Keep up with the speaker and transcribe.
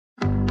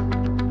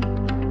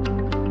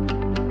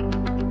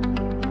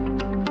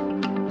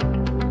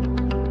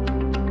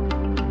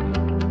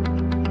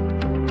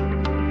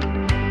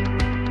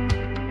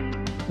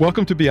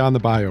Welcome to Beyond the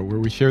Bio, where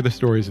we share the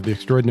stories of the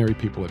extraordinary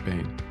people at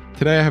Bain.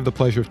 Today I have the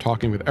pleasure of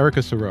talking with Erica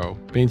Sauro,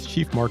 Bain's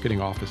Chief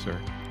Marketing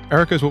Officer.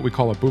 Erica is what we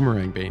call a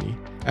boomerang Bainey.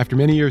 After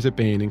many years at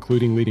Bain,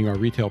 including leading our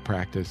retail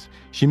practice,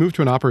 she moved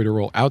to an operator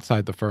role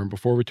outside the firm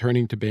before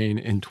returning to Bain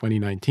in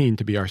 2019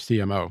 to be our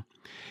CMO.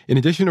 In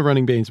addition to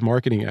running Bain's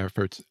marketing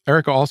efforts,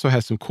 Erica also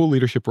has some cool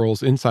leadership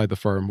roles inside the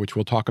firm, which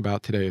we'll talk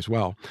about today as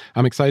well.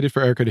 I'm excited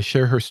for Erica to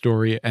share her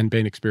story and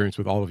Bain experience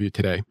with all of you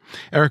today.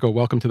 Erica,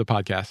 welcome to the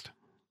podcast.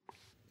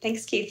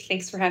 Thanks, Keith.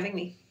 Thanks for having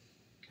me.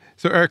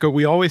 So, Erica,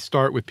 we always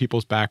start with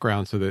people's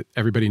background so that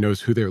everybody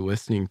knows who they're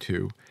listening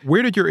to.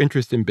 Where did your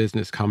interest in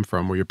business come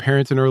from? Were your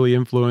parents an early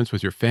influence?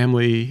 Was your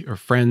family or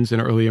friends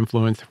an early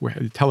influence?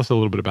 Tell us a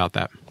little bit about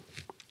that.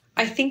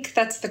 I think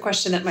that's the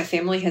question that my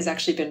family has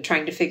actually been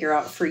trying to figure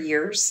out for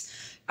years.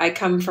 I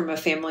come from a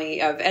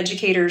family of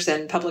educators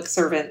and public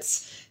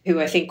servants who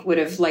I think would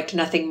have liked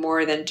nothing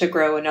more than to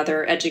grow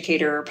another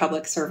educator or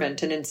public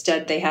servant. And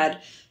instead, they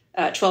had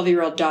a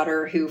 12-year-old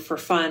daughter who, for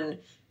fun,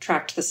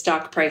 tracked the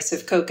stock price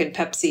of Coke and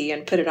Pepsi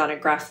and put it on a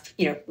graph.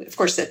 Of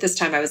course, at this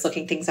time I was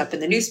looking things up in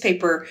the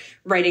newspaper,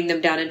 writing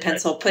them down in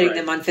pencil, putting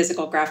them on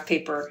physical graph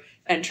paper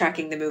and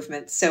tracking the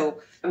movement.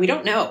 So we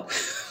don't know.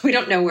 We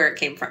don't know where it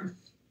came from.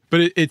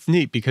 But it's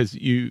neat because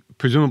you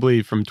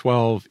presumably from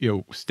 12,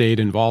 stayed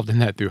involved in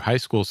that through high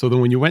school. So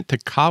then when you went to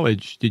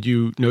college, did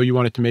you know you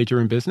wanted to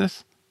major in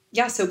business?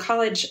 Yeah. So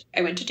college,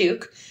 I went to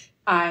Duke.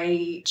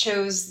 I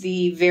chose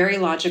the very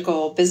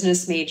logical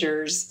business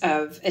majors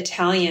of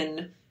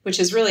Italian, which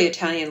is really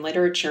Italian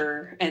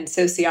literature and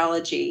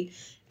sociology.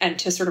 And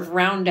to sort of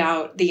round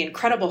out the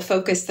incredible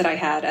focus that I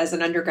had as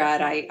an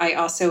undergrad, I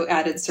also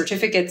added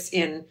certificates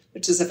in,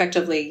 which is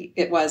effectively,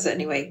 it was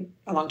anyway,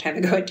 a long time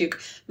ago at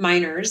Duke,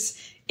 minors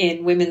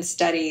in women's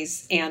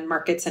studies and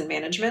markets and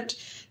management.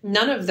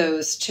 None of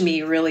those to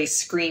me really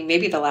scream,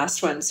 maybe the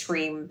last one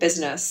scream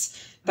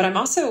business. But I'm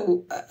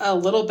also a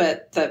little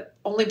bit the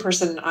only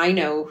person I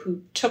know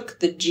who took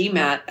the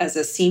GMAT as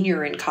a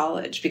senior in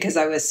college because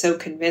I was so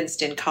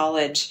convinced in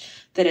college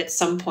that at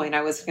some point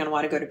I was going to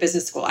want to go to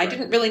business school. I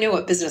didn't really know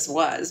what business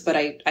was, but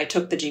I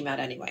took the GMAT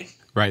anyway.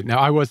 Right. Now,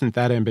 I wasn't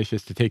that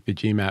ambitious to take the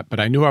GMAT, but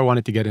I knew I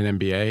wanted to get an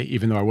MBA,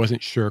 even though I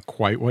wasn't sure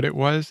quite what it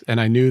was.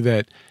 And I knew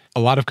that a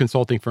lot of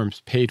consulting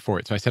firms paid for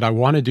it. So I said, I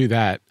want to do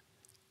that.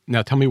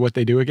 Now, tell me what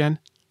they do again.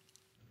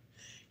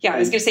 Yeah, I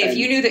was going to say, if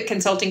you knew that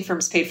consulting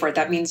firms paid for it,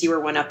 that means you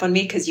were one up on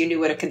me because you knew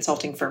what a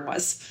consulting firm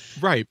was.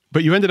 Right.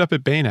 But you ended up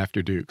at Bain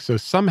after Duke. So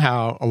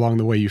somehow along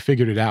the way, you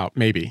figured it out,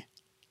 maybe.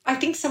 I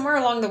think somewhere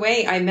along the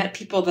way, I met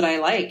people that I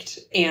liked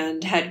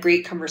and had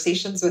great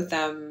conversations with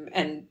them.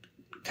 And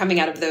coming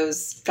out of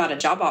those, got a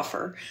job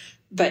offer.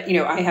 But,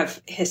 I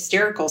have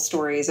hysterical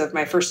stories of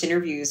my first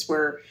interviews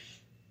where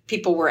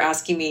people were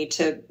asking me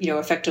to,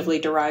 effectively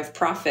derive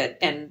profit.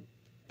 And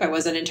I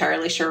wasn't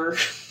entirely sure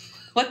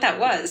what that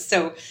was.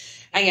 So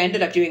I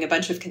ended up doing a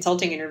bunch of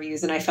consulting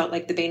interviews, and I felt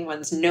like the Bain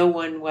ones, no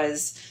one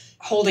was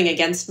holding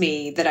against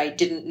me that I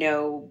didn't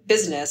know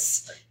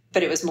business,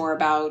 but it was more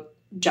about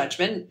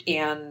judgment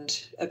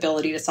and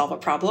ability to solve a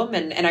problem.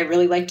 And I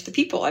really liked the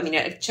people. I mean,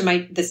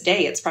 this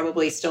day, it's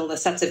probably still the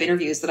sets of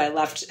interviews that I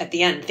left at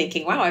the end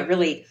thinking, wow,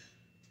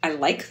 I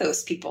like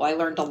those people. I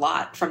learned a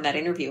lot from that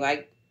interview.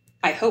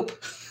 I hope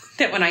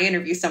that when I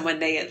interview someone,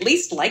 they at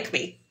least like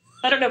me.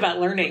 I don't know about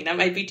learning. That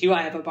might be too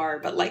high of a bar,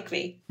 but like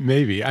me.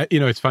 Maybe.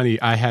 It's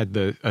funny. I had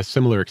a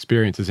similar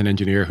experience as an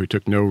engineer who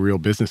took no real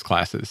business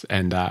classes.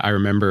 And I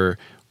remember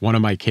one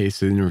of my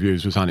case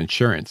interviews was on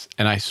insurance.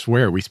 And I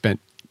swear we spent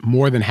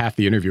more than half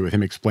the interview with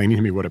him explaining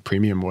to me what a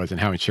premium was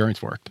and how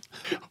insurance worked.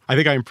 I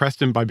think I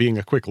impressed him by being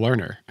a quick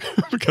learner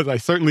because I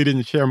certainly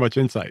didn't share much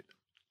insight.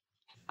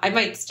 I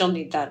might still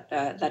need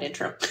that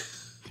intro.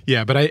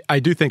 Yeah, but I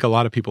do think a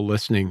lot of people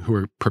listening who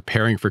are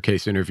preparing for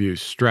case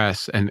interviews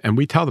stress, and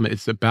we tell them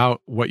it's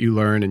about what you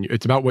learn and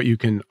it's about what you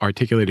can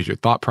articulate as your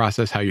thought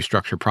process, how you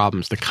structure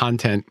problems, the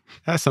content.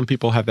 Some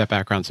people have that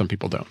background, some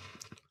people don't.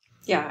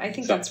 Yeah, I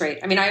think that's right.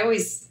 I mean, I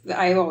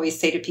always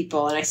say to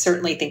people, and I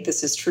certainly think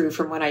this is true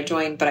from when I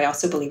joined, but I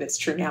also believe it's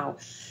true now.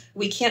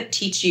 We can't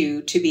teach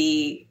you to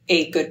be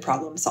a good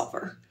problem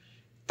solver,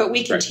 but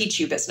we can teach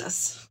you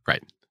business.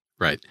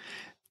 Right.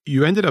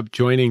 You ended up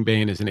joining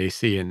Bain as an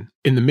AC in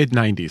the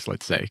mid-90s,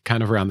 let's say,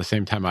 kind of around the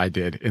same time I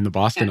did in the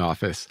Boston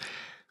office.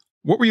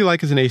 What were you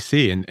like as an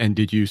AC? And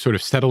did you sort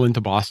of settle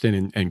into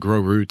Boston and grow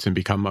roots and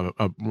become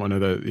one of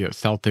the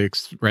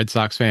Celtics, Red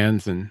Sox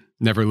fans and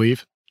never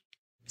leave?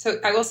 So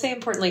I will say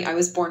importantly, I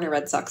was born a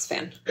Red Sox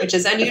fan, which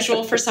is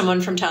unusual for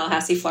someone from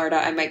Tallahassee, Florida.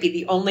 I might be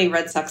the only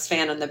Red Sox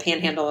fan on the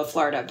panhandle of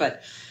Florida,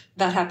 but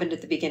that happened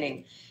at the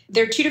beginning.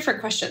 There are two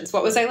different questions.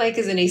 What was I like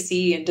as an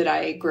AC and did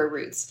I grow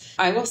roots?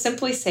 I will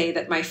simply say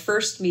that my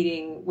first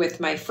meeting with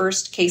my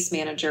first case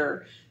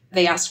manager,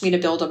 they asked me to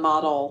build a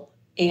model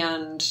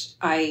and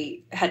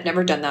I had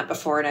never done that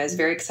before. And I was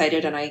very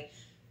excited and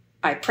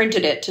I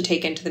printed it to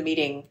take into the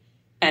meeting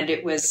and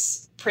it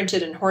was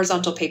printed in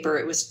horizontal paper.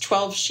 It was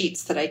 12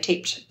 sheets that I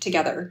taped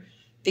together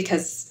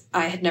because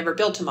I had never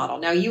built a model.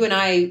 Now, you and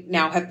I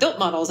now have built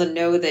models and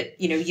know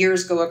that,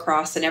 years go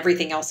across and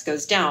everything else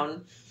goes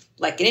down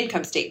like an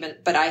income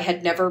statement, but I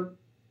had never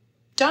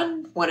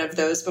done one of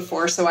those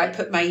before. So I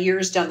put my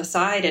years down the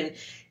side and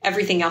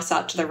everything else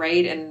out to the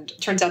right. And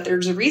it turns out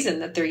there's a reason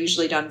that they're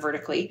usually done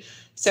vertically.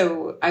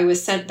 So I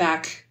was sent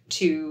back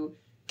to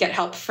get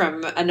help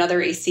from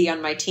another AC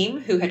on my team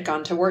who had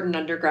gone to Wharton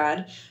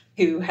undergrad,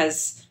 who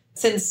has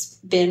since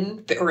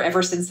been, or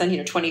ever since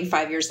then,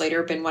 25 years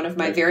later, been one of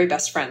my very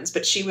best friends.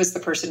 But she was the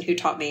person who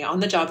taught me on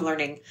the job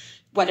learning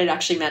what it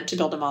actually meant to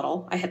build a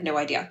model. I had no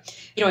idea.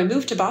 I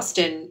moved to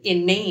Boston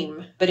in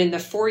name, but in the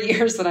 4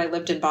 years that I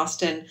lived in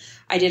Boston,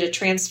 I did a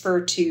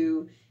transfer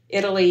to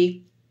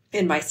Italy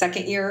in my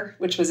second year,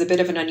 which was a bit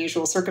of an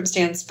unusual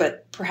circumstance,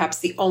 but perhaps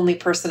the only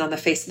person on the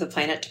face of the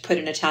planet to put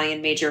an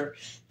Italian major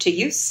to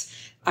use.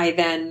 I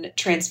then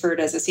transferred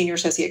as a senior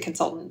associate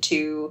consultant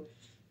to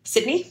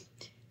Sydney.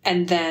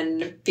 And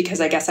then,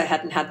 because I guess I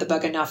hadn't had the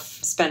bug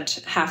enough,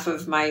 spent half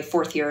of my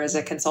fourth year as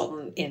a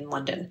consultant in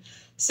London.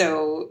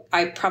 So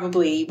I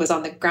probably was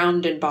on the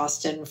ground in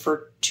Boston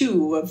for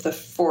 2 of the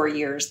 4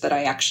 years that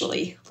I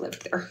actually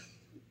lived there.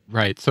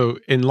 Right. So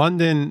in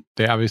London,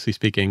 they obviously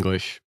speak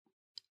English.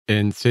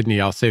 In Sydney,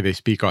 I'll say they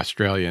speak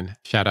Australian.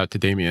 Shout out to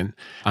Damien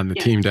on the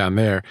team down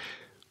there.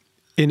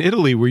 In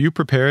Italy, were you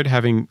prepared,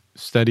 having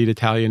studied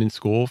Italian in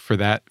school, for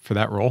that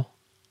role?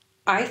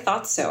 I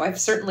thought so. I've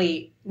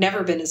certainly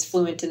never been as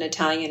fluent in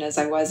Italian as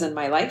I was in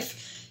my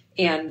life.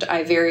 And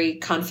I very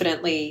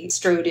confidently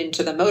strode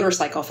into the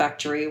motorcycle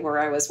factory where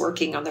I was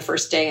working on the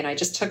first day. And I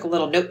just took a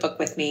little notebook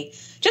with me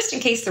just in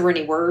case there were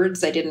any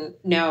words I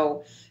didn't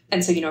know.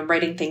 And so, I'm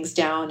writing things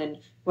down. And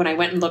when I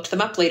went and looked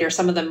them up later,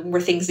 some of them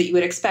were things that you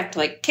would expect,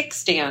 like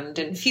kickstand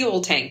and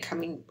fuel tank. I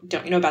mean,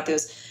 don't you know about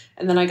those?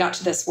 And then I got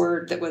to this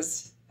word that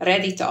was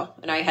reddito,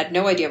 and I had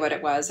no idea what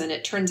it was. And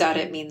it turns out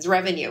it means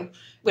revenue,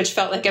 which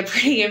felt like a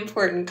pretty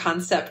important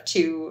concept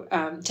to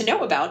know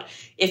about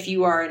if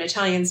you are an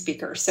Italian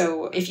speaker.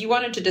 So if you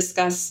wanted to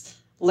discuss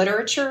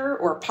literature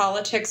or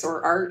politics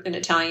or art in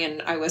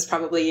Italian, I was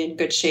probably in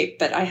good shape,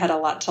 but I had a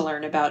lot to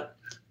learn about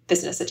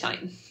business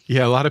Italian.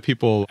 Yeah, a lot of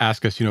people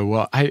ask us,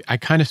 well, I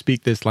kind of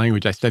speak this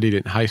language. I studied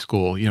it in high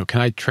school.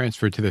 Can I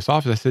transfer to this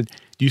office? I said,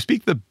 do you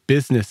speak the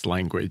business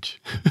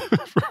language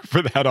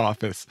for that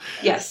office?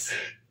 Yes.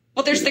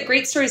 Well, there's the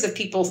great stories of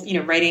people,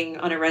 writing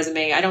on a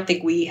resume. I don't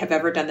think we have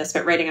ever done this,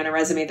 but writing on a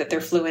resume that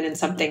they're fluent in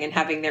something and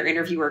having their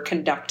interviewer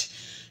conduct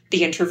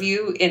the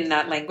interview in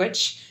that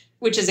language,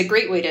 which is a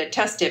great way to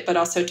test it, but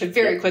also to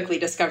very quickly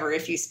discover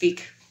if you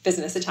speak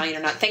business Italian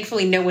or not.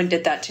 Thankfully, no one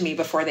did that to me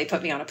before they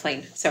put me on a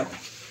plane. So.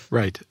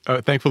 Right.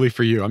 Thankfully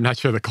for you. I'm not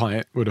sure the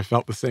client would have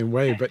felt the same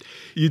way, but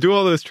you do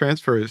all those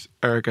transfers,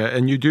 Erica,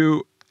 and you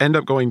do end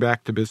up going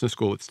back to business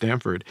school at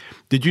Stanford.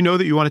 Did you know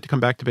that you wanted to come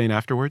back to Bain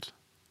afterwards?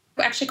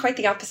 Actually, quite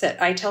the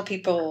opposite. I tell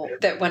people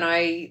that when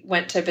I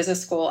went to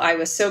business school, I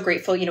was so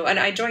grateful, and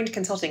I joined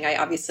consulting. I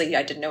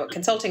didn't know what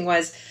consulting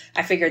was.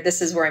 I figured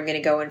this is where I'm going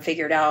to go and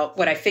figure it out.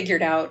 What I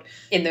figured out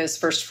in those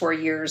first 4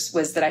 years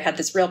was that I had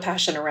this real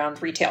passion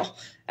around retail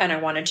and I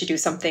wanted to do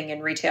something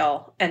in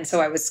retail. And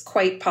so I was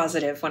quite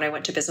positive when I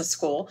went to business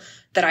school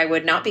that I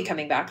would not be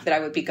coming back, that I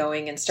would be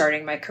going and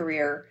starting my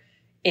career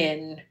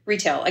in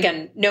retail.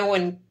 Again, no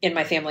one in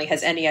my family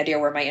has any idea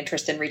where my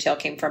interest in retail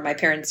came from. My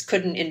parents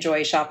couldn't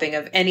enjoy shopping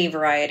of any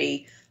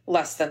variety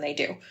less than they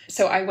do.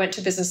 So I went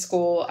to business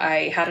school.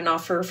 I had an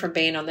offer from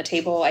Bain on the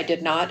table. I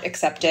did not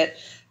accept it.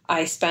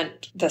 I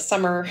spent the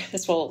summer,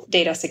 this will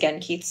date us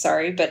again, Keith,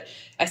 sorry, but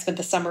I spent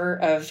the summer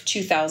of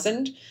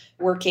 2000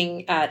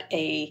 working at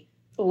a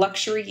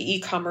luxury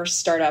e-commerce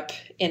startup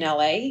in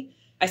LA.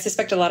 I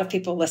suspect a lot of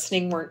people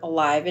listening weren't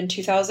alive in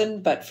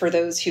 2000, but for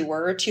those who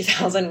were,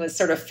 2000 was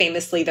sort of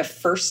famously the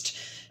first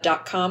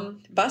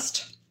dot-com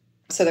bust.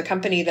 So the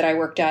company that I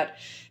worked at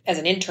as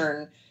an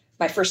intern,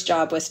 my first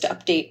job was to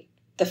update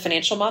the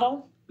financial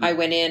model. I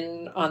went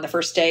in on the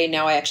first day.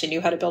 Now I actually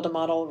knew how to build a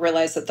model,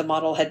 realized that the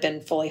model had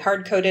been fully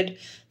hard-coded,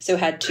 so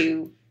had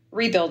to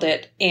rebuild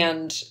it,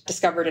 and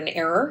discovered an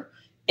error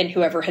in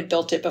whoever had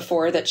built it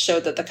before that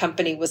showed that the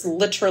company was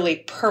literally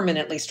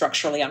permanently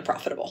structurally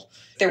unprofitable.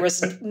 There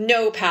was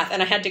no path.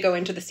 And I had to go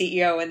into the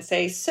CEO and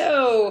say,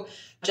 so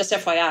just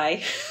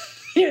FYI,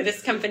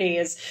 this company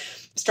is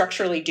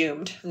structurally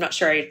doomed. I'm not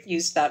sure I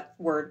used that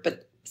word,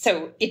 but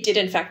so it did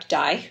in fact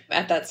die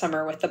at that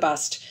summer with the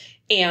bust.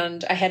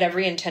 And I had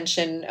every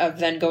intention of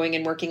then going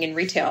and working in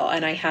retail.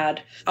 And I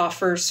had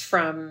offers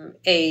from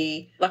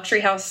a luxury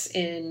house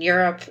in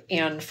Europe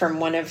and from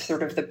one of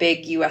sort of the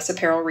big US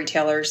apparel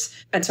retailers.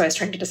 And so I was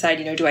trying to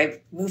decide, do I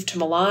move to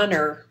Milan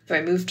or do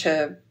I move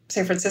to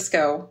San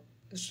Francisco?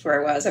 This is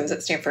where I was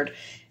at Stanford.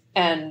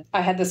 And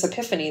I had this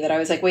epiphany that I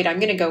was like, wait,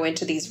 I'm going to go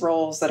into these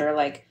roles that are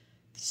like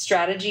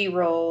strategy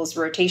roles,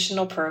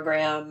 rotational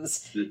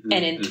programs.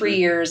 And in 3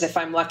 years, if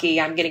I'm lucky,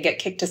 I'm going to get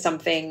kicked to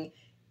something.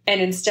 And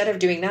instead of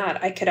doing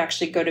that, I could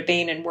actually go to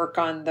Bain and work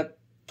on the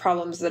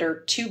problems that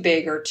are too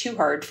big or too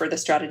hard for the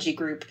strategy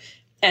group.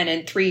 And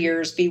in 3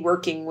 years, be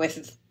working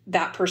with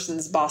that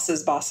person's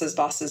boss's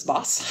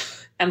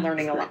boss and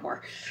learning a lot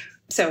more.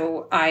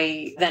 So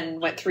I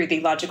then went through the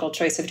logical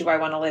choice of, do I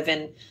want to live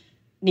in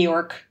New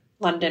York,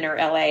 London, or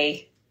LA?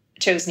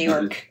 Chose New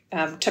York,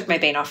 took my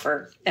Bain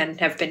offer, and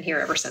have been here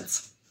ever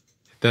since.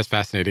 That's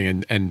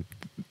fascinating. And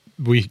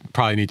We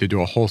probably need to do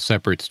a whole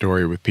separate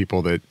story with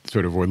people that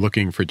sort of were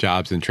looking for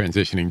jobs and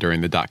transitioning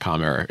during the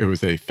dot-com era. It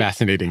was a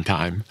fascinating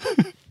time.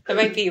 It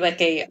might be like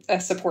a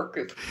support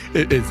group.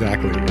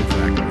 Exactly.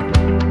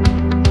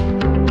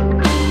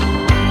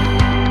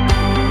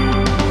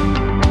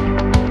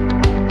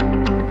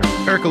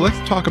 Erica,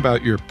 let's talk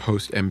about your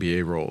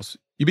post-MBA roles.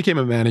 You became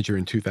a manager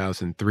in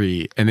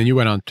 2003, and then you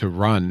went on to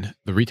run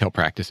the retail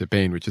practice at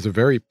Bain, which is a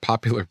very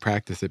popular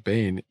practice at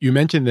Bain. You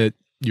mentioned that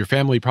your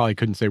family probably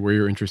couldn't say where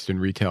your interest in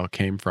retail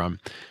came from.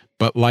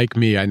 But like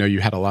me, I know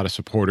you had a lot of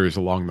supporters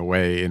along the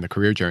way in the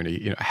career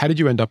journey. How did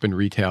you end up in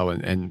retail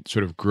and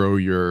sort of grow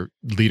your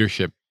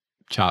leadership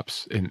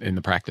chops in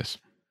the practice?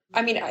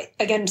 I mean,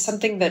 again,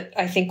 something that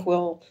I think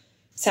will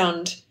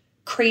sound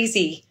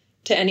crazy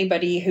to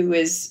anybody who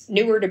is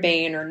newer to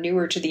Bain or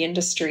newer to the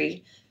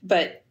industry.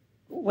 But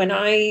when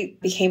I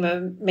became a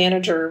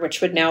manager,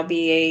 which would now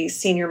be a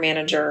senior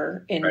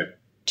manager in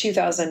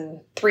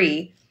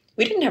 2003,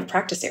 we didn't have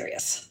practice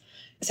areas.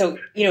 So,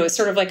 it's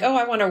sort of like, oh,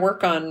 I want to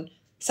work on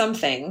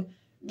something,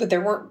 but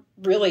there weren't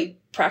really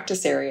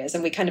practice areas.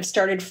 And we kind of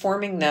started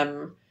forming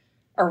them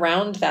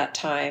around that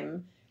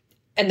time.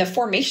 And the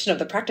formation of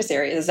the practice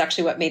area is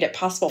actually what made it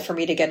possible for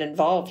me to get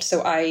involved.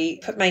 So I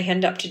put my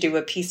hand up to do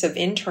a piece of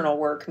internal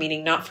work,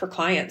 meaning not for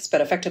clients,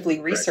 but effectively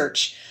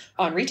research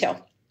on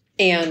retail.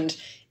 And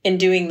in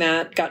doing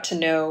that, got to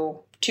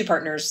know two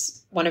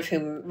partners, one of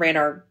whom ran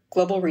our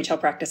global retail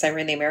practice. I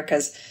ran the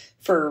Americas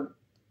for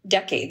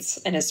decades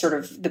and has sort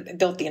of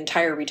built the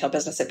entire retail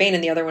business at Bain.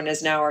 And the other one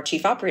is now our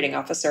chief operating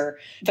officer.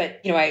 But,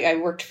 I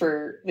worked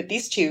with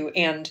these two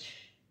and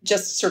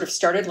just sort of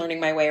started learning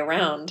my way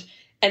around.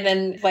 And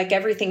then like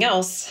everything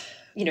else,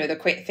 the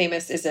quite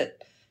famous, is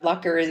it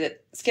luck or is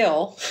it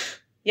skill?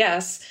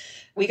 Yes.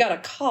 We got a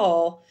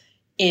call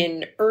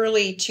in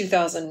early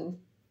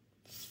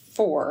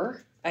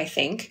 2004, I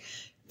think,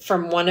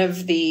 from one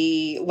of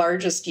the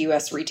largest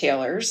US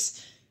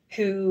retailers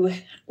who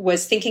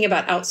was thinking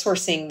about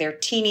outsourcing their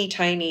teeny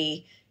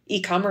tiny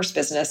e-commerce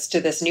business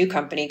to this new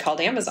company called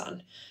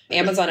Amazon.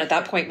 Amazon at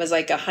that point was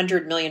like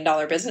 $100 million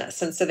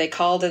business. And so they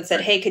called and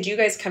said, hey, could you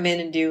guys come in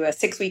and do a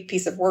 6-week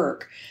piece of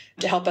work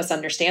to help us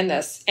understand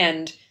this?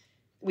 And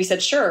we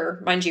said,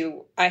 sure. Mind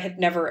you, I had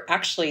never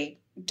actually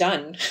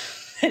done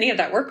any of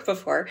that work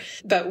before,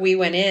 but we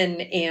went in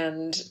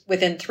and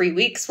within 3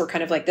 weeks, we're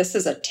kind of like, this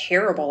is a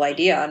terrible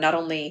idea. Not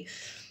only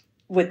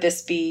would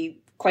this be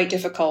quite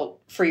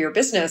difficult for your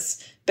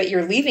business, but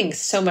you're leaving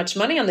so much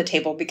money on the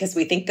table because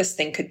we think this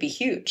thing could be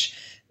huge.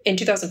 In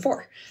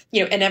 2004,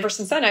 and ever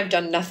since then, I've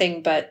done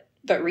nothing but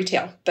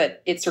retail.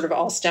 But it sort of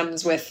all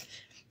stems with,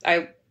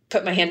 I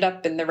put my hand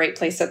up in the right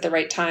place at the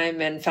right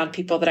time and found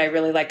people that I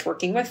really liked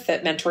working with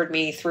that mentored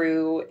me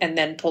through and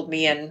then pulled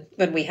me in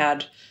when we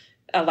had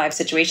a live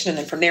situation. And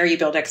then from there, you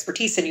build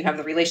expertise and you have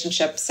the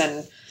relationships.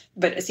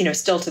 But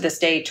still to this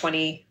day,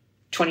 20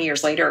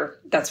 years later,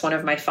 that's one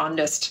of my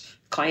fondest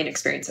client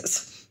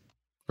experiences.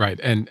 Right.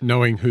 And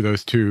knowing who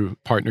those two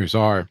partners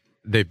are,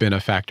 they've been a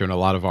factor in a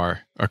lot of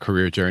our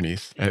career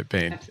journeys at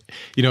Bain.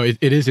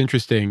 It is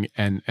interesting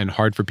and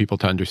hard for people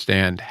to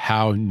understand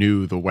how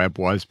new the web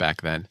was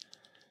back then.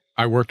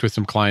 I worked with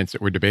some clients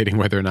that were debating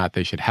whether or not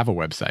they should have a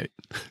website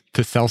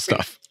to sell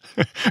stuff.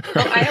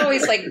 Well, I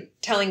always like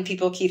telling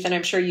people, Keith, and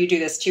I'm sure you do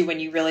this too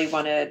when you really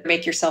want to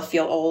make yourself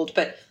feel old,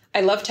 but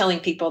I love telling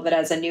people that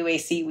as a new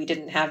AC, we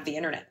didn't have the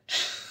internet.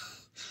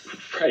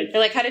 Right.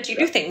 They're like, how did you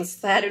do things?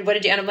 What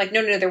did you, and I'm like,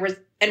 no, there was,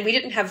 and we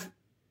didn't have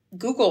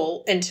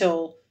Google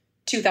until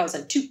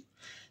 2002.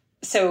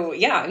 So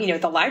yeah,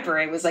 the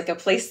library was like a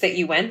place that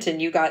you went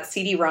and you got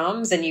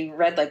CD-ROMs and you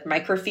read like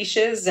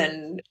microfiches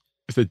and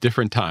it's a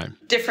different time.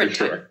 Different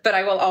time. But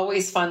I will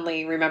always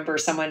fondly remember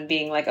someone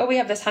being like, oh, we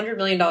have this $100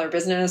 million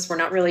business. We're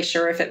not really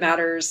sure if it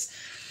matters.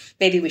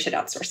 Maybe we should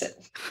outsource it.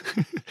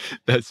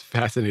 That's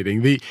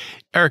fascinating.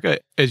 Erica,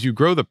 as you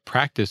grow the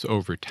practice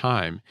over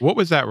time, what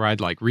was that ride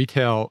like?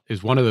 Retail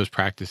is one of those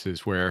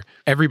practices where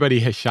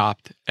everybody has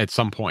shopped at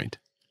some point.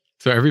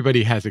 So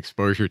everybody has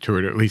exposure to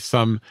it, or at least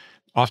some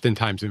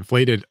oftentimes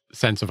inflated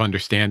sense of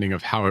understanding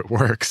of how it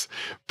works.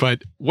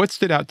 But what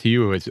stood out to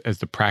you as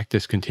the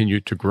practice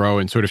continued to grow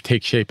and sort of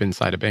take shape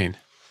inside of Bain?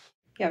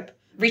 Yep.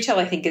 Retail,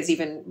 I think, is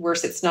even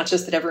worse. It's not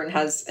just that everyone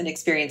has an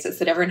experience, it's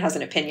that everyone has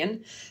an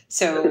opinion.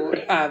 So,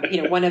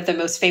 one of the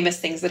most famous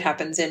things that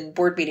happens in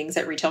board meetings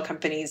at retail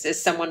companies is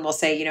someone will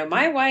say,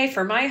 my wife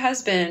or my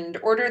husband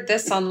ordered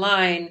this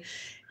online.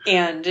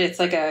 And it's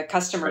like a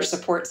customer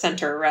support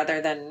center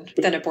rather than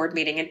a board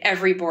meeting. And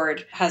every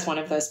board has one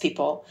of those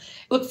people.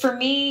 Look, for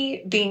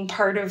me, being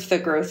part of the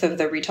growth of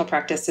the retail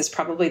practice is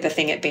probably the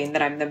thing at Bain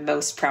that I'm the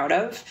most proud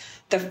of.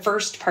 The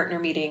first partner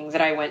meeting that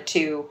I went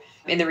to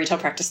in the retail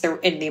practice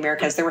in the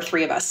Americas, there were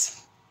 3 of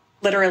us.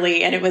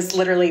 Literally, and it was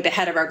literally the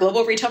head of our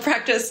global retail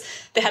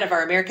practice, the head of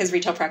our Americas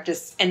retail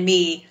practice, and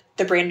me,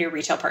 the brand new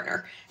retail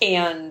partner.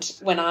 And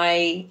when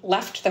I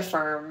left the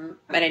firm,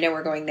 and I know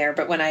we're going there,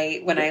 but when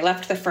I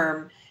left the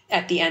firm,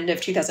 at the end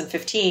of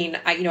 2015,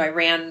 I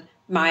ran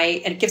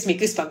and it gives me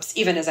goosebumps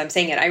even as I'm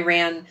saying it. I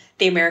ran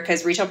the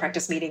Americas retail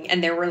practice meeting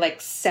and there were like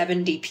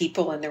 70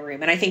 people in the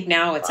room. And I think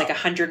now it's like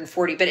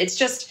 140, but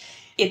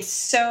it's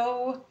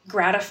so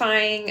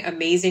gratifying,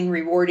 amazing,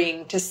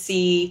 rewarding to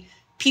see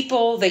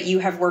people that you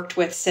have worked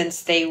with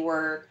since they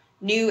were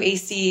new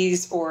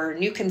ACs or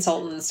new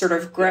consultants sort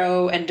of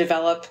grow and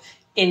develop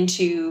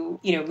into,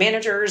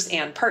 managers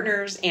and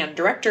partners and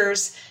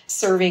directors,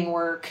 serving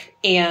work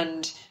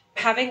and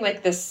having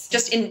like this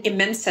just an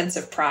immense sense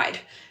of pride.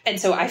 And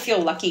so I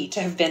feel lucky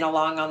to have been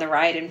along on the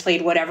ride and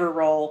played whatever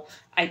role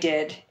I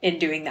did in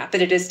doing that.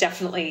 But it is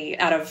definitely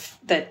out of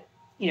the,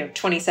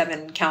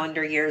 27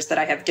 calendar years that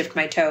I have dipped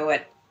my toe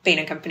at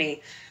Bain &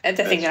 Company, the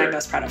thing that I'm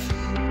most proud of.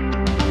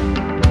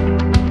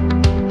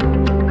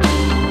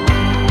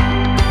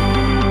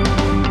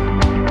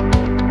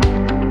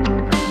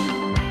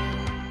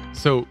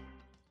 So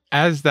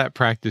as that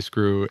practice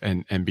grew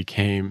and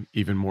became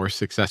even more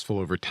successful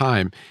over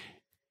time,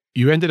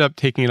 you ended up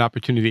taking an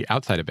opportunity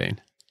outside of Bain.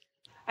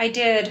 I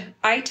did.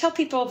 I tell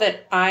people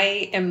that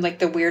I am like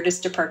the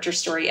weirdest departure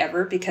story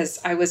ever because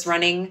I was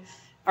running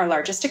our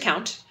largest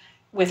account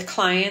with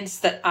clients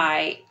that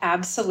I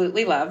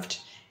absolutely loved.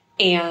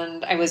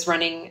 And I was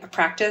running a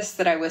practice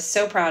that I was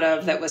so proud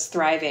of that was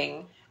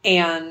thriving.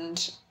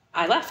 And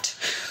I left,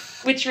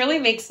 which really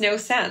makes no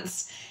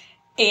sense.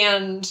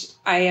 And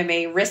I am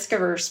a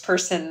risk-averse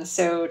person,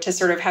 so to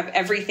sort of have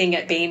everything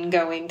at Bain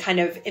going kind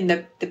of in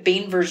the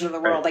Bain version of the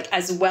world, like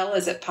as well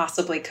as it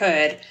possibly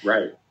could.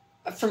 Right.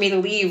 For me to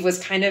leave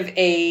was kind of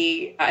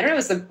I don't know, it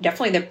was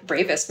definitely the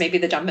bravest, maybe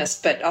the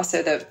dumbest, but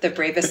also the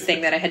bravest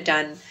thing that I had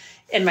done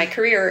in my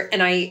career.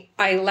 And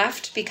I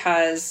left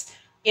because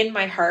in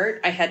my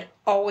heart, I had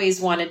always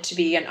wanted to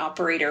be an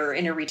operator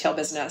in a retail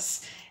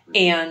business.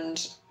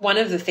 And one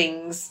of the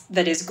things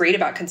that is great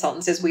about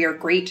consultants is we are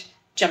great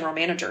general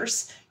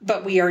managers,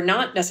 but we are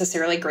not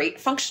necessarily great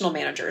functional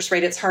managers,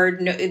 right? It's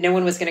hard. No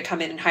one was going to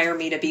come in and hire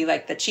me to be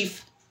like the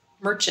chief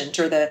merchant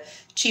or the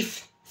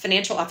chief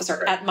financial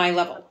officer at my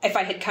level. If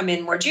I had come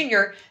in more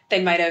junior,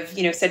 they might have,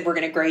 said, we're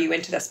going to grow you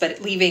into this,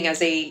 but leaving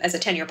as a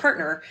tenure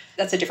partner,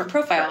 that's a different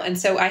profile. And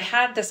so I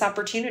had this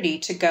opportunity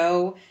to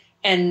go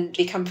and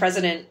become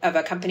president of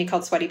a company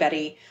called Sweaty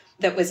Betty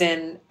that was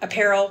in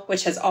apparel,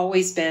 which has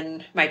always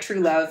been my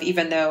true love,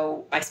 even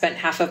though I spent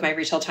half of my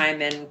retail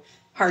time in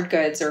hard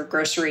goods or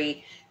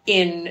grocery,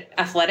 in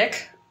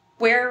athletic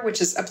wear,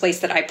 which is a place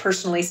that I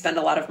personally spend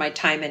a lot of my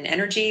time and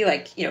energy,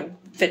 like,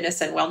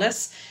 fitness and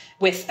wellness,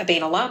 with a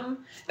Bain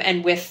alum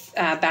and with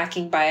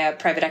backing by a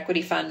private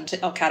equity fund,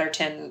 L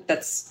Catterton,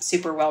 that's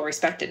super well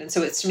respected. And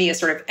so it's, to me, a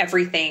sort of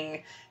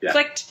everything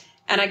clicked.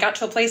 And I got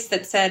to a place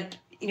that said,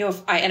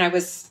 I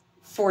was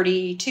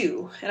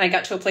 42 and I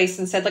got to a place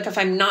and said, look, if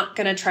I'm not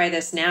going to try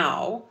this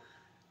now,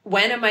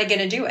 when am I going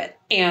to do it?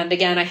 And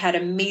again, I had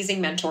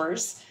amazing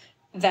mentors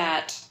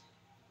that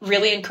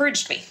really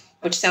encouraged me,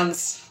 which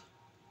sounds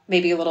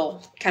maybe a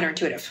little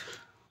counterintuitive.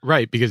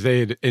 Right, because they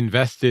had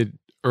invested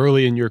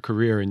early in your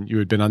career and you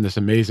had been on this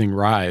amazing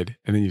ride,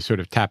 and then you sort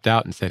of tapped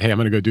out and said, hey, I'm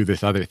going to go do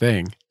this other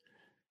thing.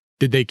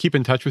 Did they keep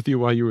in touch with you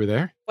while you were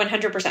there?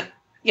 100%.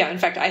 Yeah, in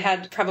fact, I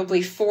had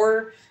probably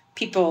 4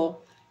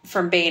 people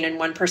from Bain and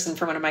 1 person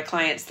from one of my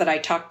clients that I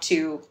talked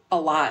to a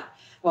lot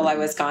while I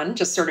was gone,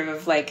 just sort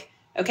of like,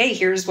 okay,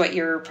 here's what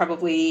you're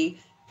probably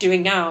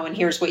doing now, and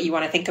here's what you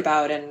want to think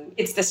about. And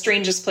it's the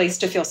strangest place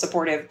to feel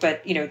supportive.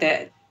 But,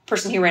 the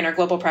person who ran our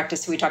global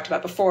practice, who we talked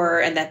about before,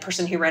 and that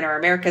person who ran our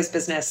Americas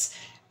business,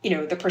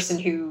 the person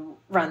who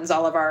runs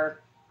all of our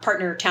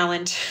partner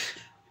talent,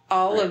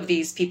 all of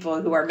these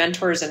people who are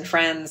mentors and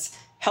friends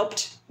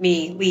helped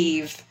me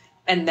leave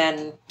and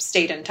then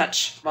stayed in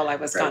touch while I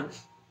was gone.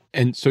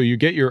 And so you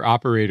get your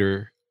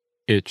operator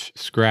itch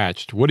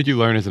scratched. What did you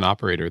learn as an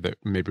operator that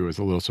maybe was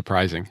a little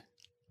surprising?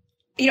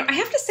 I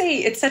have to say,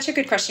 it's such a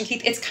good question,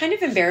 Keith. It's kind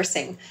of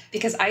embarrassing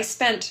because I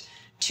spent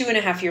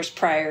 2.5 years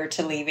prior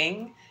to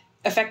leaving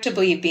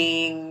effectively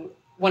being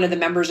one of the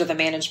members of the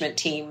management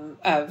team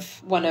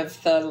of one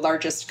of the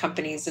largest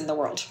companies in the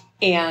world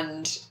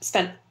and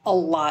spent a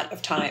lot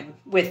of time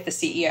with the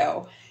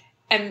CEO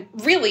and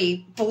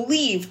really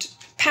believed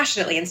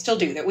passionately, and still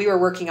do, that we were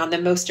working on the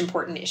most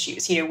important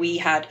issues. We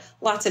had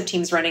lots of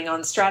teams running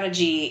on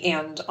strategy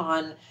and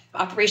on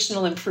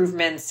operational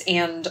improvements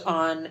and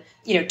on,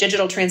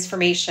 digital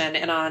transformation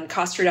and on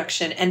cost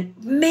reduction. And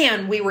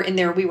man, we were in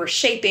there, we were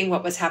shaping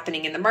what was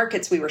happening in the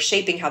markets. We were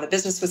shaping how the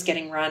business was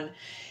getting run.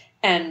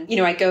 And,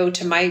 I go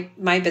to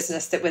my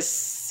business that was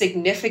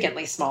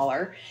significantly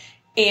smaller.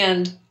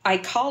 And I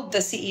called the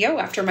CEO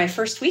after my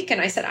first week and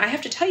I said, I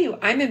have to tell you,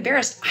 I'm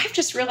embarrassed. I've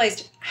just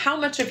realized how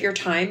much of your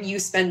time you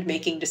spend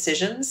making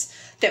decisions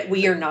that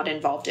we are not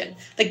involved in.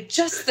 Like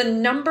just the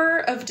number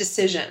of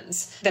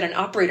decisions that an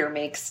operator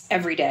makes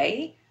every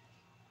day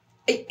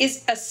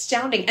is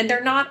astounding. And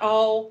they're not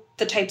all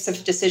the types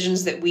of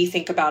decisions that we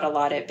think about a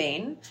lot at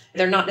Bain.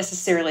 They're not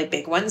necessarily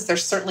big ones. They're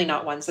certainly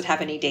not ones that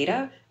have any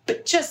data,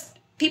 but just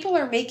people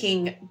are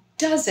making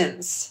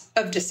dozens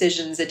of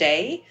decisions a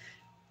day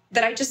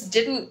that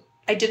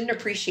I didn't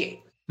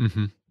appreciate.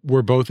 Mm-hmm.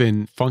 we're both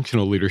in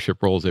functional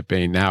leadership roles at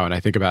Bain now. And I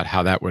think about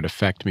how that would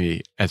affect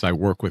me as I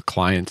work with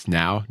clients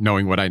now,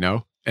 knowing what I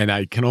know. And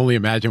I can only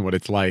imagine what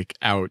it's like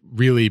out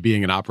really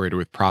being an operator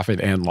with profit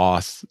and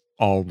loss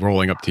all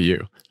rolling up to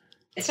you.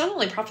 It's not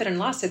only profit and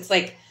loss, it's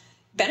like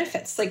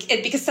benefits,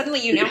 because suddenly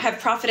you now have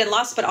profit and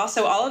loss, but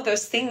also all of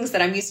those things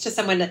that I'm used to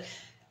someone.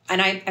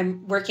 And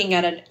I'm working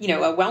at a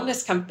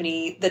wellness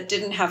company that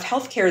didn't have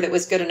healthcare that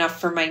was good enough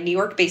for my New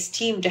York-based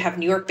team to have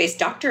New York-based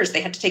doctors.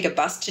 They had to take a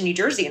bus to New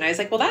Jersey. And I was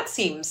like, well, that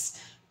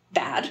seems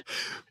bad.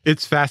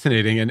 It's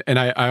fascinating. And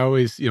I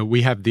always,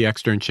 we have the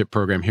externship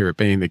program here at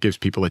Bain that gives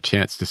people a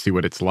chance to see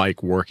what it's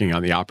like working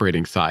on the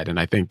operating side. And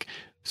I think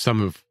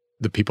some of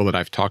the people that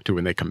I've talked to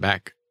when they come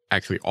back,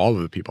 actually all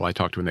of the people I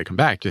talk to when they come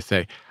back, just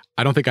say,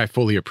 I don't think I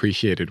fully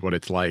appreciated what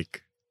it's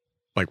like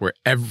where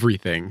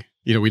everything,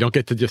 we don't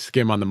get to just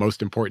skim on the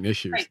most important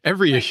issues. Right.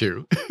 Every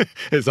issue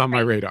is on my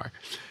radar.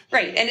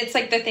 Right. And it's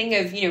like the thing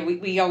of,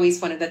 we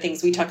always, one of the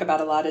things we talk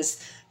about a lot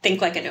is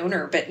think like an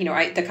owner. But,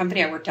 the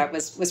company I worked at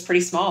was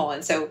pretty small.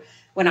 And so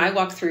when I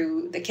walk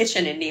through the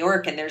kitchen in New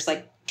York and there's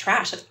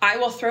trash, I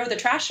will throw the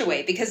trash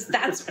away because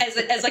that's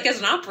as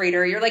an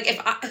operator, you're like,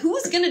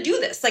 who's going to do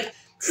this?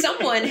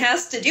 Someone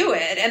has to do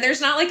it. And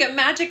there's not a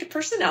magic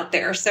person out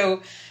there.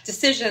 So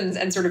decisions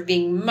and sort of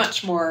being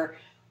much more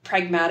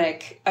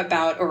pragmatic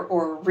about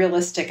or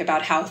realistic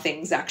about how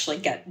things actually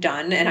get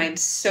done. And I'm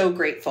so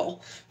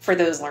grateful for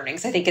those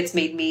learnings. I think it's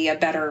made me a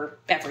better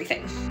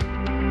everything.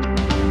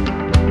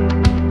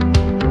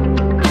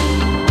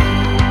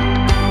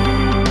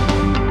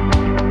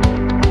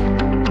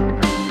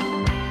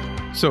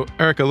 So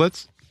Erica,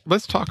 let's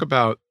talk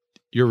about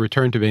your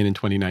return to Bain in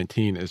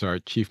 2019 as our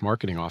chief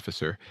marketing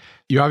officer.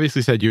 You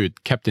obviously said you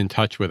had kept in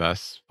touch with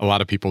us. A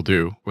lot of people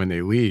do when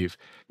they leave.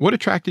 What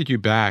attracted you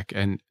back,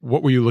 and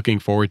what were you looking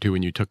forward to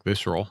when you took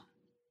this role?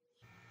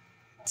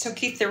 So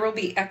Keith, there will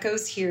be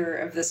echoes here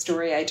of the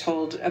story I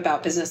told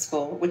about business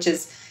school, which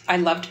is I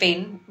loved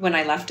Bain when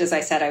I left. As I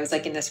said, I was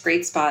in this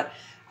great spot.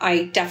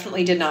 I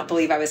definitely did not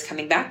believe I was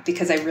coming back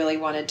because I really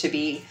wanted to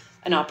be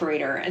an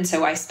operator. And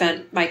so I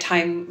spent my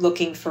time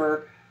looking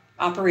for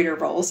operator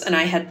roles. And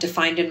I had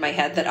defined in my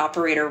head that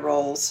operator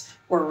roles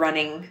were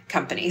running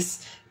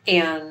companies.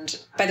 And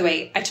by the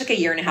way, I took a 1.5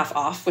 years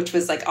off, which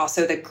was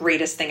also the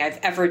greatest thing I've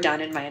ever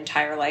done in my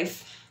entire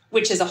life,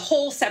 which is a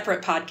whole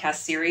separate podcast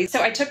series.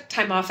 So I took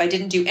time off. I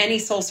didn't do any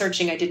soul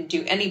searching. I didn't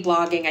do any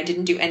blogging. I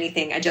didn't do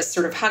anything. I just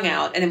sort of hung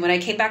out. And then when I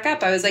came back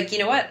up, I was like, you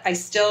know what?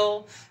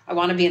 I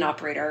want to be an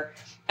operator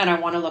and I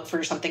want to look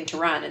for something to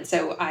run. And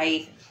so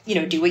I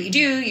do what you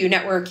do, you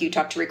network, you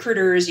talk to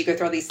recruiters, you go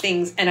through all these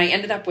things. And I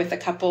ended up with a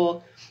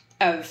couple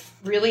of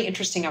really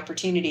interesting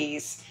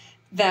opportunities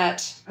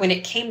that when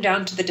it came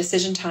down to the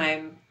decision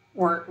time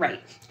weren't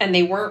right. And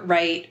they weren't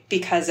right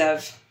because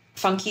of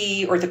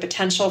funky or the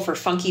potential for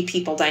funky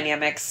people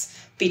dynamics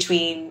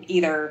between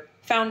either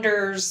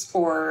founders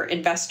or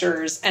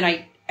investors. And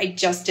I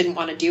just didn't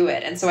want to do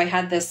it. And so I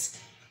had this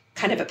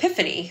kind of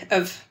epiphany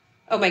of,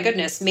 oh my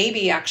goodness,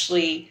 maybe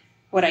actually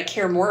what I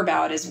care more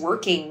about is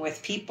working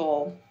with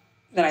people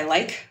that I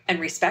like and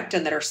respect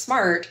and that are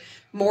smart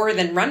more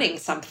than running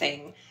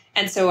something.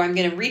 And so I'm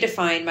going to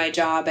redefine my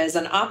job as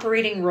an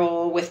operating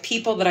role with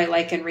people that I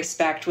like and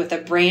respect, with a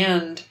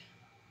brand,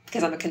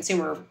 because I'm a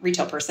consumer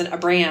retail person, a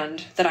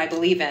brand that I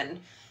believe in.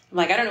 I'm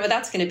I don't know what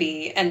that's going to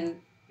be. And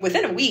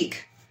within a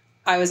week,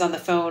 I was on the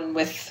phone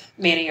with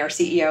Manny, our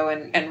CEO,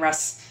 and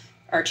Russ,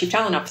 our chief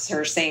talent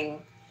officer,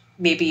 saying,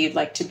 maybe you'd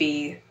like to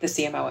be the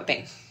CMO at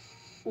Bain.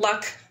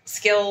 Luck,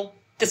 skill,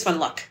 this one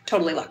luck,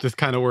 totally luck. Just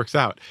kind of works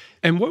out.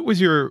 And what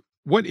was your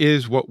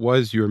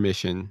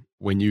mission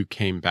when you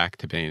came back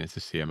to Bain as a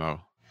CMO?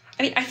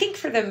 I think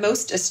for the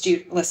most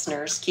astute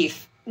listeners,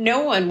 Keith,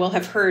 no one will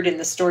have heard in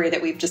the story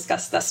that we've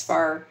discussed thus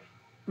far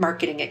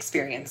marketing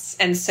experience.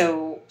 And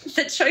so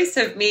the choice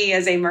of me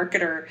as a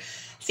marketer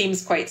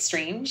seems quite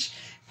strange.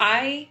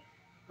 I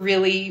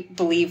really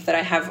believe that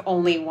I have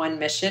only one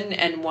mission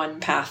and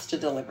one path to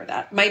deliver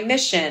that. My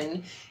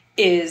mission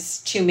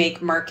is to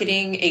make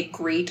marketing a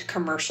great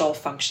commercial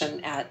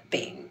function at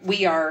Bain.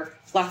 We are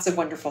lots of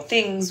wonderful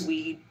things.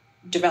 We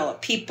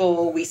develop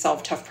people. We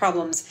solve tough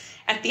problems.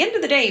 At the end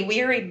of the day,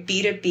 we are a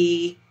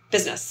B2B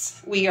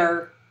business. We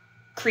are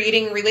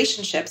creating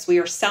relationships. We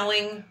are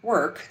selling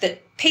work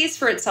that pays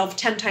for itself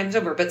 10 times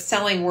over, but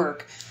selling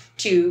work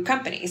to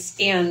companies.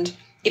 And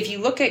if you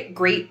look at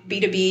great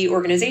B2B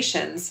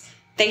organizations,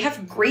 they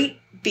have great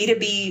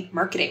B2B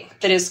marketing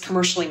that is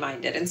commercially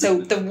minded. And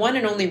so the one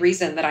and only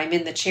reason that I'm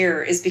in the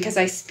chair is because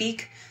I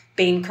speak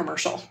Bain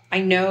commercial. I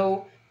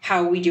know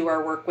how we do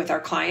our work with our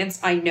clients.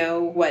 I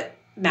know what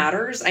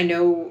matters. I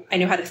know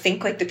how to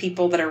think like the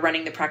people that are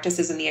running the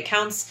practices and the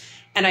accounts.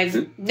 And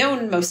I've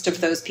known most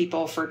of those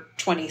people for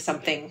 20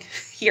 something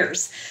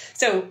years.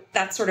 So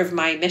that's sort of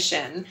my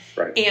mission.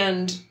 Right.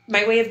 And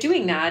my way of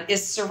doing that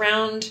is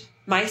surround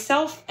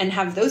myself and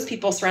have those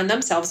people surround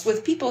themselves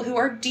with people who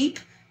are deep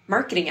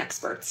marketing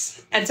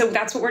experts. And so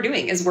that's what we're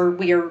doing is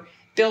we are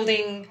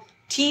building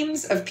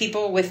teams of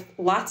people with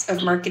lots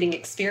of marketing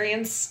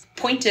experience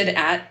pointed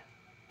at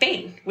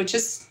Bain, which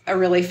is a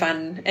really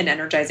fun and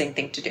energizing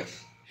thing to do.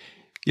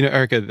 You know,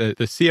 Erica, the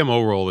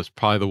CMO role is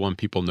probably the one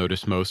people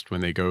notice most when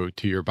they go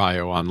to your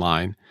bio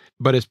online.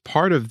 But as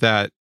part of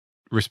that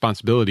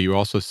responsibility, you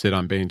also sit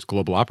on Bain's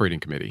Global Operating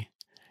Committee.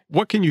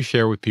 What can you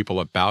share with people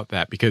about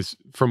that? Because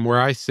from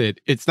where I sit,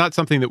 it's not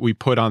something that we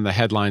put on the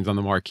headlines on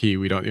the marquee.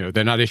 We don't,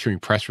 they're not issuing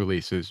press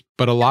releases.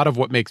 But a lot of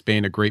what makes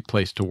Bain a great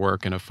place to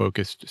work and a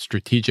focused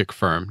strategic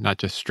firm, not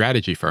just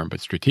strategy firm,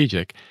 but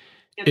strategic,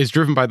 is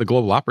driven by the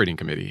Global Operating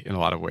Committee in a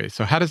lot of ways.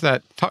 So how does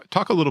that,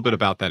 talk a little bit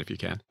about that if you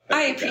can.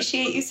 I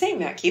appreciate you saying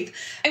that, Keith.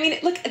 I mean,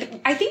 look,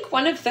 I think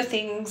one of the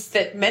things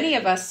that many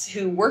of us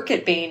who work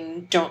at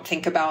Bain don't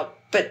think about,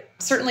 but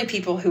certainly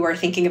people who are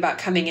thinking about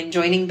coming and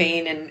joining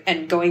Bain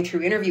and going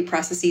through interview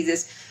processes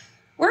is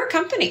we're a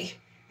company.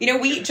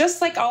 We, just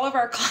like all of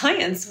our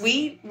clients,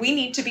 we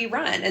need to be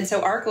run. And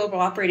so our Global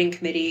Operating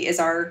Committee is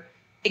our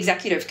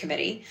executive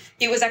committee.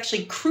 It was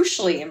actually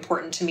crucially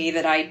important to me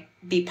that I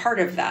be part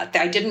of that.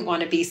 I didn't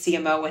want to be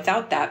CMO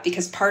without that,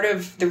 because part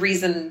of the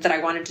reason that I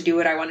wanted to do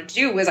what I wanted to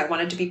do was I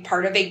wanted to be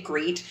part of a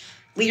great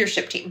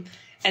leadership team.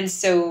 And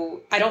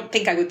so I don't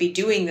think I would be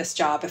doing this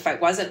job if I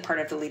wasn't part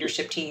of the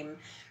leadership team.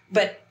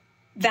 But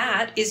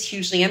that is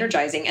hugely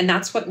energizing. And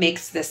that's what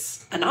makes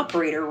this an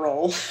operator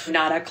role,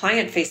 not a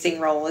client-facing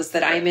role, is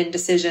that I'm in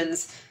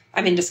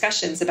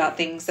discussions about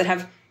things that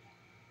have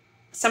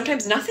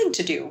sometimes nothing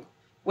to do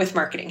with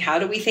marketing. How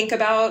do we think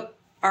about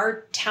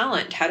our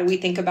talent? How do we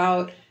think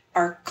about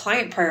our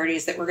client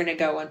priorities that we're going to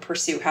go and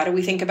pursue? How do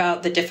we think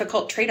about the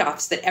difficult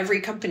trade-offs that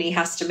every company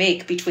has to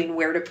make between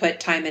where to put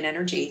time and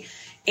energy?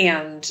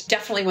 And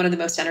definitely one of the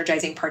most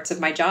energizing parts of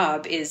my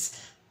job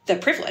is the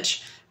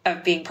privilege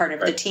of being part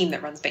of the team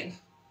that runs Bain.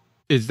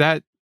 Is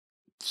that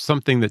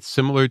something that's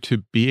similar to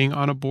being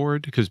on a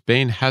board? Because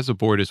Bain has a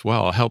board as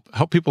well.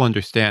 Help people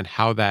understand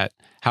how the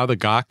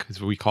GOC, as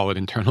we call it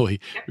internally,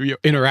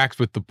 interacts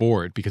with the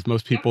board, because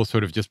most people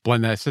sort of just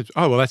blend that.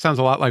 Oh, well, that sounds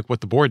a lot like what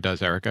the board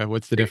does, Erica.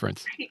 What's the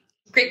difference?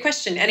 Great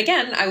question. And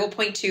again, I will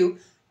point to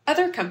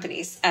other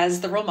companies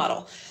as the role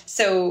model.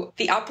 So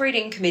the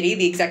operating committee,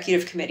 the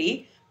executive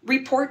committee,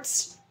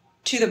 reports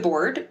to the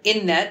board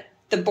in that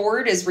the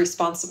board is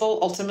responsible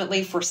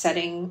ultimately for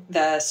setting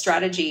the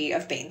strategy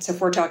of Bain. So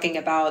if we're talking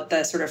about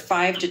the sort of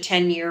 5 to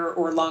 10 year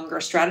or longer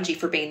strategy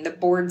for Bain, the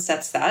board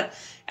sets that.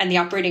 And the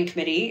operating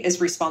committee is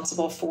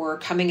responsible for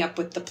coming up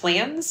with the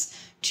plans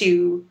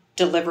to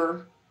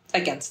deliver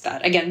against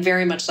that. Again,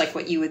 very much like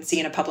what you would see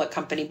in a public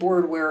company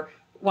board, where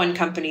one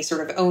company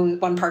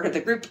one part of the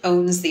group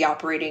owns the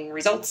operating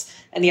results,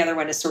 and the other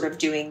one is sort of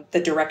doing the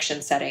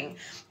direction setting.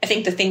 I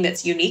think the thing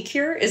that's unique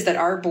here is that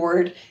our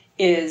board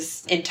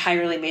is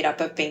entirely made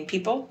up of Bain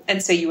people.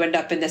 And so you end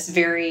up in this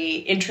very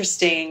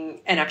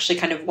interesting and actually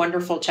kind of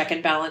wonderful check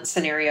and balance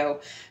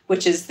scenario,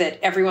 which is that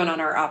everyone on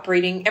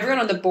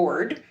the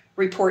board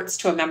reports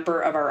to a member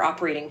of our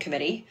operating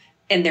committee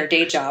in their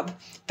day job,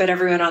 but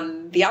everyone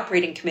on the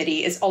operating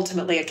committee is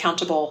ultimately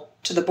accountable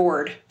to the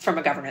board from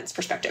a governance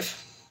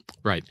perspective.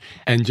 Right.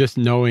 And just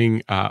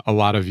knowing a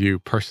lot of you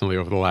personally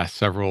over the last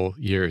several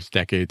years,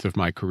 decades of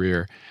my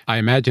career, I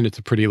imagine it's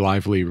a pretty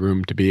lively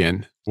room to be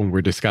in when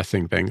we're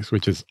discussing things,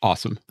 which is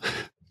awesome.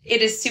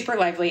 It is super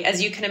lively.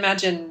 As you can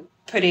imagine,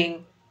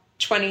 putting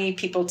 20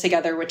 people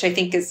together, which I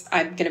think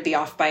I'm going to be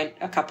off by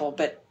a couple,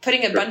 but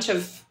putting a bunch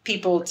of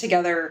people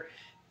together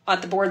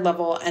at the board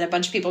level and a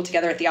bunch of people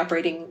together at the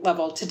operating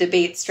level to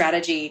debate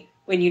strategy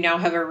when you now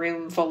have a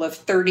room full of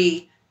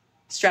 30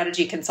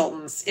 strategy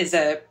consultants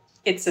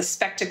it's a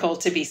spectacle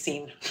to be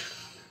seen.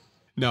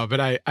 No, but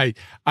I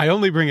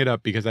only bring it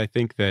up because I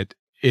think that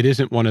it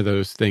isn't one of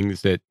those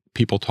things that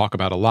people talk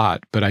about a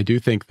lot, but I do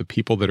think the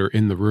people that are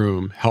in the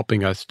room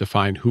helping us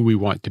define who we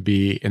want to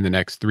be in the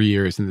next 3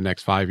 years, in the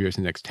next 5 years,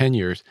 in the next 10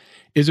 years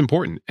is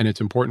important. And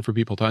it's important for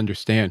people to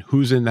understand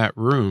who's in that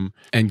room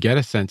and get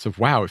a sense of,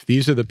 wow, if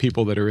these are the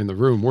people that are in the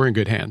room, we're in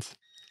good hands.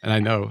 And I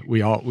know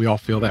we all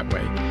feel that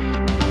way.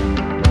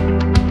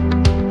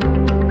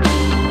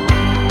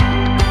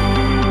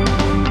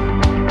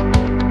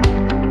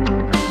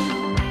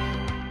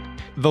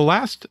 The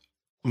last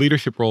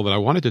leadership role that I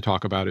wanted to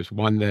talk about is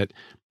one that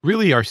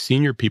really our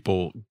senior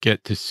people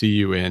get to see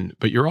you in,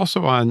 but you're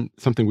also on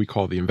something we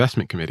call the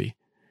investment committee.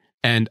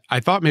 And I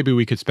thought maybe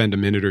we could spend a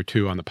minute or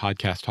two on the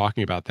podcast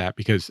talking about that,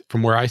 because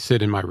from where I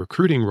sit in my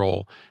recruiting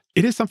role,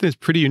 it is something that's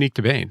pretty unique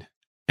to Bain.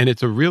 And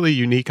it's a really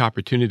unique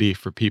opportunity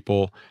for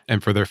people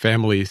and for their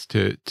families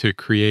to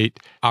create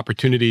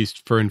opportunities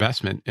for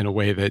investment in a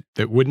way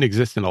that wouldn't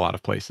exist in a lot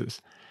of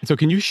places. So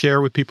can you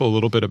share with people a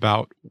little bit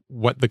about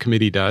what the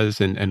committee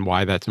does and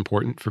why that's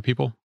important for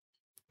people?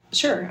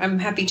 Sure, I'm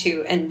happy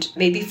to. And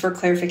maybe for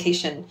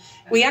clarification,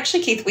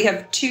 Keith, we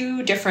have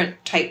 2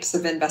 different types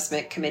of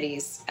investment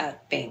committees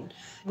at Bain.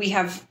 We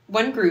have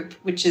one group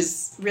which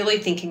is really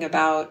thinking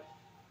about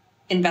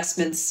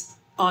investments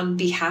on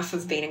behalf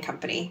of Bain &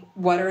 Company.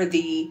 What are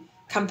the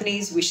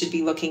companies we should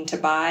be looking to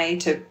buy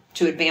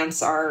to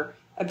advance our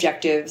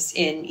objectives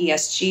in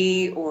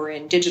ESG or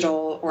in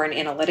digital or in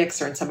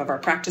analytics or in some of our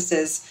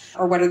practices?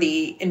 Or what are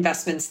the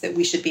investments that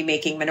we should be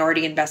making,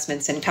 minority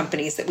investments in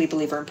companies that we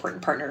believe are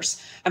important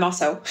partners? I'm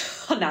also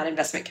on that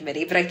investment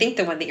committee, but I think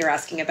the one that you're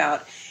asking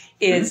about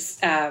is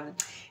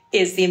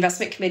the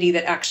investment committee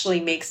that actually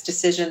makes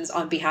decisions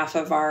on behalf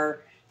of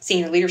our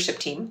senior leadership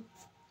team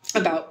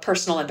about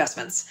personal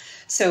investments.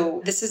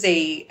 So this is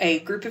a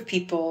group of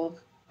people,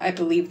 I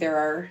believe there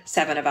are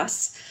 7 of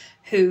us,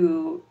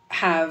 who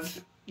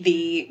have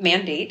the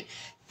mandate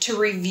to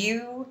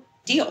review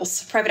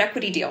deals, private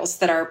equity deals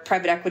that our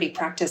private equity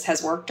practice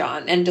has worked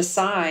on and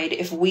decide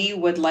if we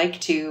would like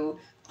to,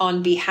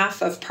 on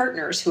behalf of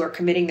partners who are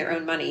committing their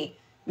own money,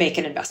 make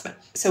an investment.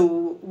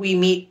 So we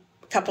meet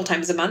a couple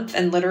times a month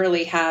and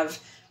literally have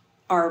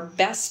our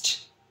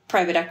best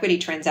private equity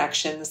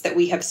transactions that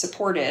we have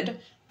supported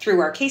through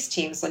our case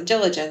teams on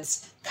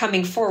diligence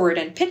coming forward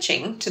and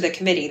pitching to the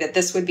committee that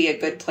this would be a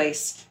good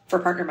place for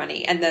partner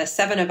money. And the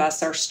 7 of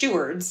us are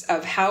stewards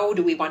of how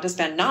do we want to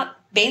spend not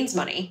Bain's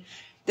money.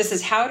 This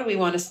is how do we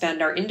want to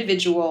spend our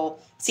individual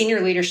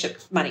senior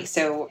leadership money.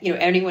 So,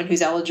 anyone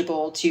who's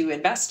eligible to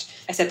invest,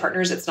 I said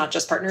partners, it's not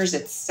just partners,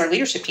 it's our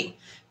leadership team.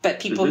 But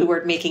people who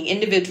are making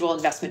individual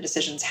investment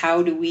decisions,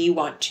 how do we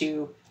want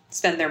to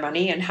spend their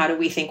money and how do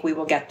we think we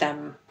will get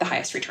them the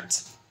highest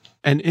returns?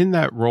 And in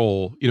that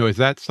role, is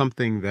that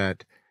something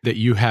that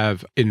you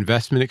have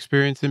investment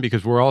experience in?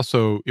 Because we're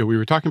also, we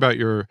were talking about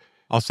your,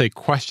 I'll say,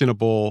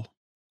 questionable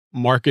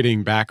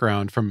marketing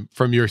background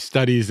from your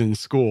studies in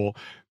school.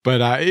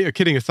 But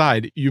kidding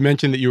aside, you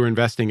mentioned that you were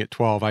investing at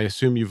 12. I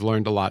assume you've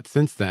learned a lot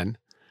since then.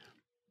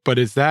 But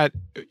is that,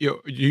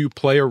 do you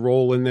play a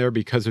role in there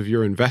because of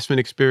your investment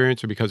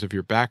experience or because of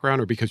your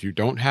background or because you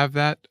don't have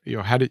that?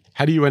 How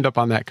do you end up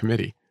on that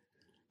committee?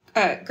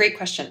 Great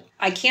question.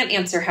 I can't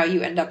answer how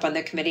you end up on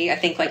the committee. I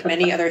think like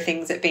many other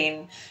things at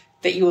Bain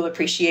that you will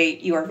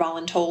appreciate, you are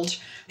voluntold,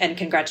 and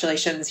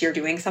congratulations, you're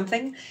doing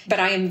something. But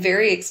I am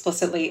very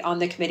explicitly on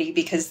the committee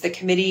because the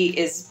committee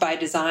is by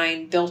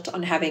design built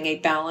on having a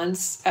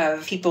balance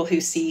of people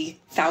who see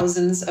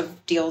thousands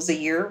of deals a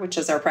year, which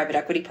is our private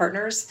equity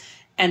partners,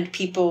 and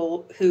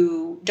people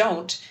who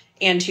don't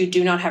and who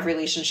do not have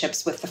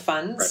relationships with the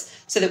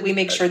funds, so that we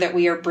make sure that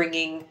we are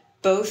bringing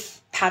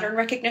both pattern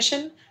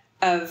recognition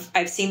of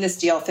I've seen this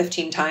deal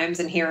 15 times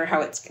and here how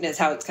it's going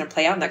to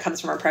play out. And that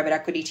comes from our private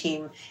equity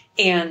team,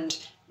 and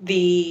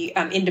the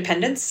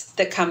independence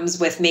that comes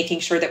with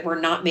making sure that we're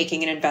not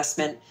making an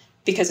investment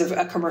because of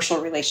a commercial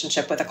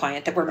relationship with a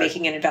client, that we're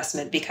making an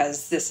investment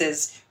because this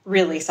is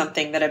really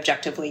something that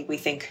objectively we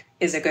think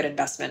is a good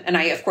investment. And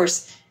I, of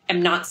course,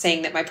 am not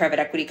saying that my private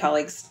equity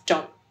colleagues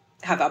don't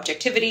have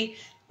objectivity,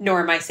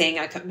 nor am I saying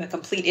I'm a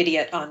complete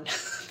idiot on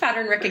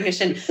pattern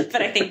recognition,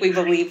 but I think we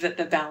believe that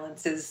the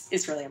balance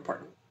is really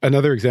important.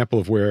 Another example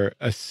of where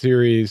a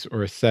series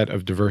or a set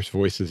of diverse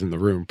voices in the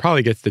room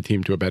probably gets the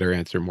team to a better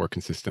answer more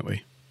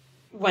consistently.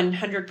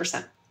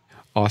 100%.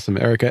 Awesome,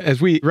 Erica.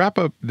 As we wrap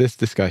up this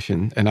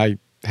discussion, and I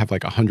have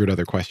like 100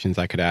 other questions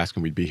I could ask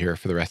and we'd be here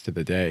for the rest of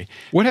the day.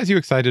 What has you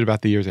excited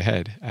about the years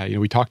ahead?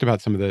 We talked about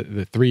some of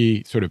the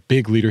 3 sort of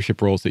big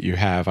leadership roles that you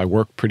have. I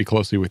work pretty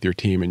closely with your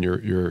team and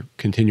you're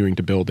continuing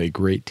to build a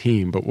great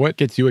team. But what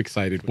gets you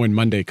excited when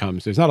Monday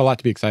comes? There's not a lot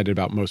to be excited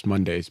about most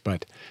Mondays,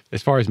 but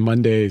as far as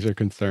Mondays are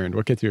concerned,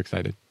 what gets you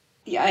excited?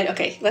 Yeah,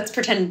 okay. Let's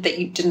pretend that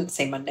you didn't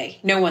say Monday.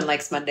 No one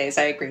likes Mondays.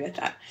 I agree with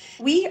that.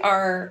 We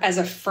are, as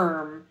a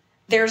firm,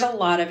 there's a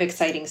lot of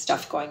exciting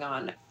stuff going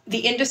on. The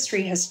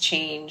industry has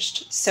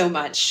changed so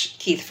much,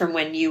 Keith, from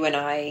when you and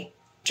I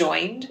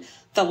joined.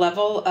 The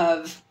level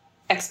of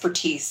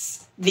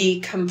expertise, the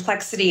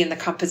complexity and the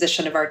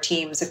composition of our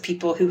teams of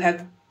people who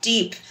have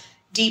deep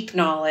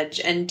knowledge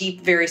and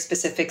deep, very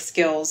specific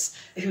skills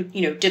who,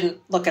 didn't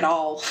look at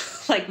all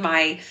like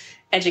my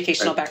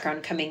educational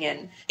background coming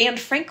in. And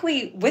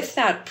frankly, with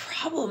that,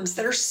 problems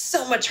that are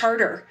so much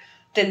harder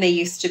than they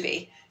used to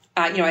be.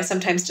 I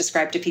sometimes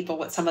describe to people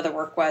what some of the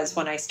work was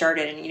when I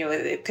started, and,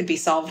 it could be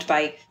solved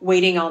by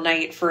waiting all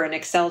night for an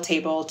Excel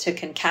table to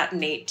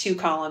concatenate 2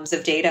 columns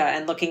of data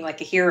and looking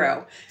like a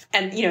hero.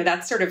 And,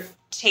 that's sort of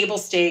table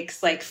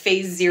stakes, like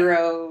phase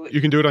 0. You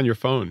can do it on your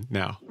phone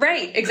now.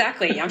 Right,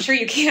 exactly. I'm sure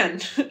you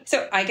can.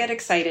 So I get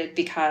excited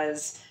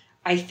because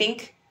I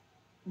think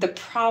the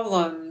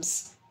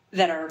problems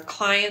that our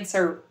clients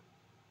are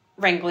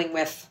wrangling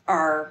with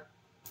are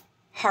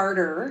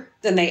harder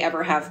than they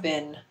ever have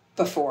been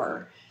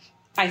before.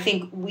 I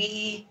think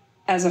we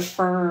as a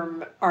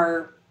firm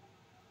are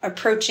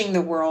approaching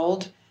the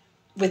world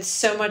with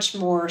so much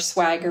more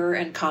swagger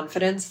and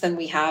confidence than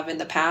we have in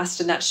the past.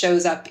 And that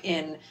shows up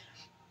in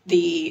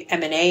the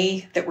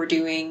M&A that we're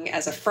doing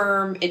as a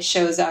firm. It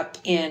shows up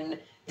in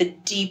the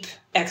deep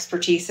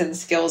expertise and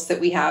skills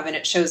that we have. And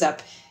it shows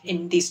up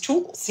in these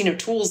tools,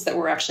 tools that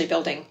we're actually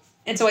building.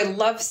 And so I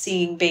love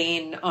seeing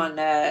Bain on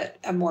a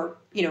more,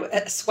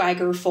 a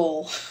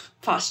swaggerful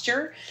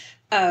posture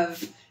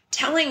of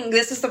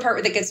this is the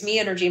part that gets me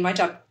energy in my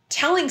job,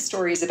 telling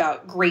stories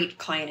about great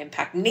client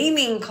impact,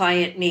 naming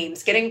client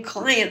names, getting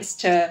clients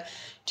to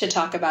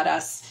talk about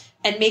us,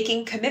 and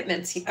making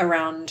commitments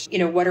around,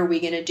 what are we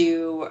going to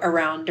do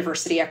around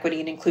diversity, equity,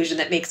 and inclusion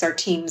that makes our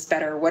teams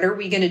better? What are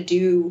we going to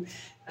do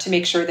to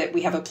make sure that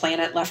we have a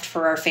planet left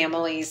for our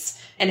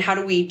families? And how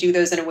do we do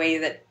those in a way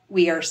that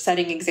we are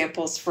setting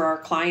examples for our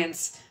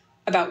clients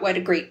about what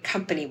a great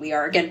company we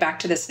are. Again, back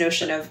to this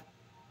notion of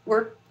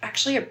we're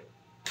actually a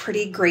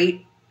pretty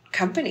great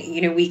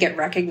company. We get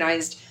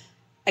recognized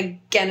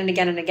again and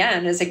again and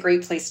again as a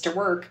great place to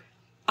work.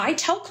 I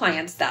tell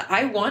clients that.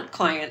 I want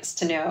clients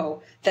to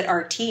know that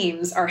our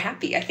teams are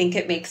happy. I think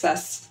it makes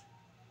us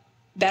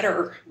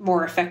better,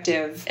 more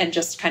effective, and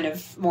just kind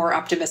of more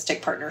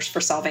optimistic partners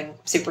for solving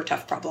super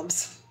tough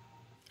problems.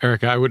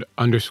 Erica, I would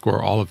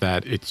underscore all of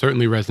that. It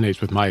certainly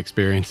resonates with my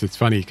experience. It's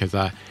funny because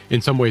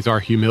in some ways our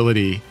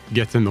humility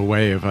gets in the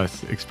way of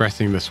us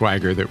expressing the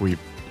swagger that we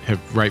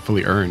have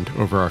rightfully earned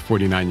over our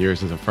 49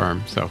 years as a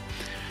firm. So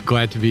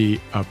glad to be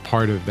a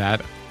part of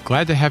that.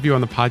 Glad to have you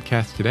on the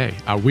podcast today.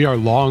 We are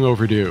long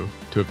overdue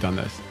to have done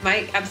this.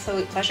 My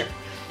absolute pleasure.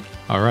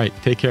 All right.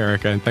 Take care,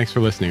 Erica, and thanks for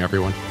listening,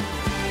 everyone.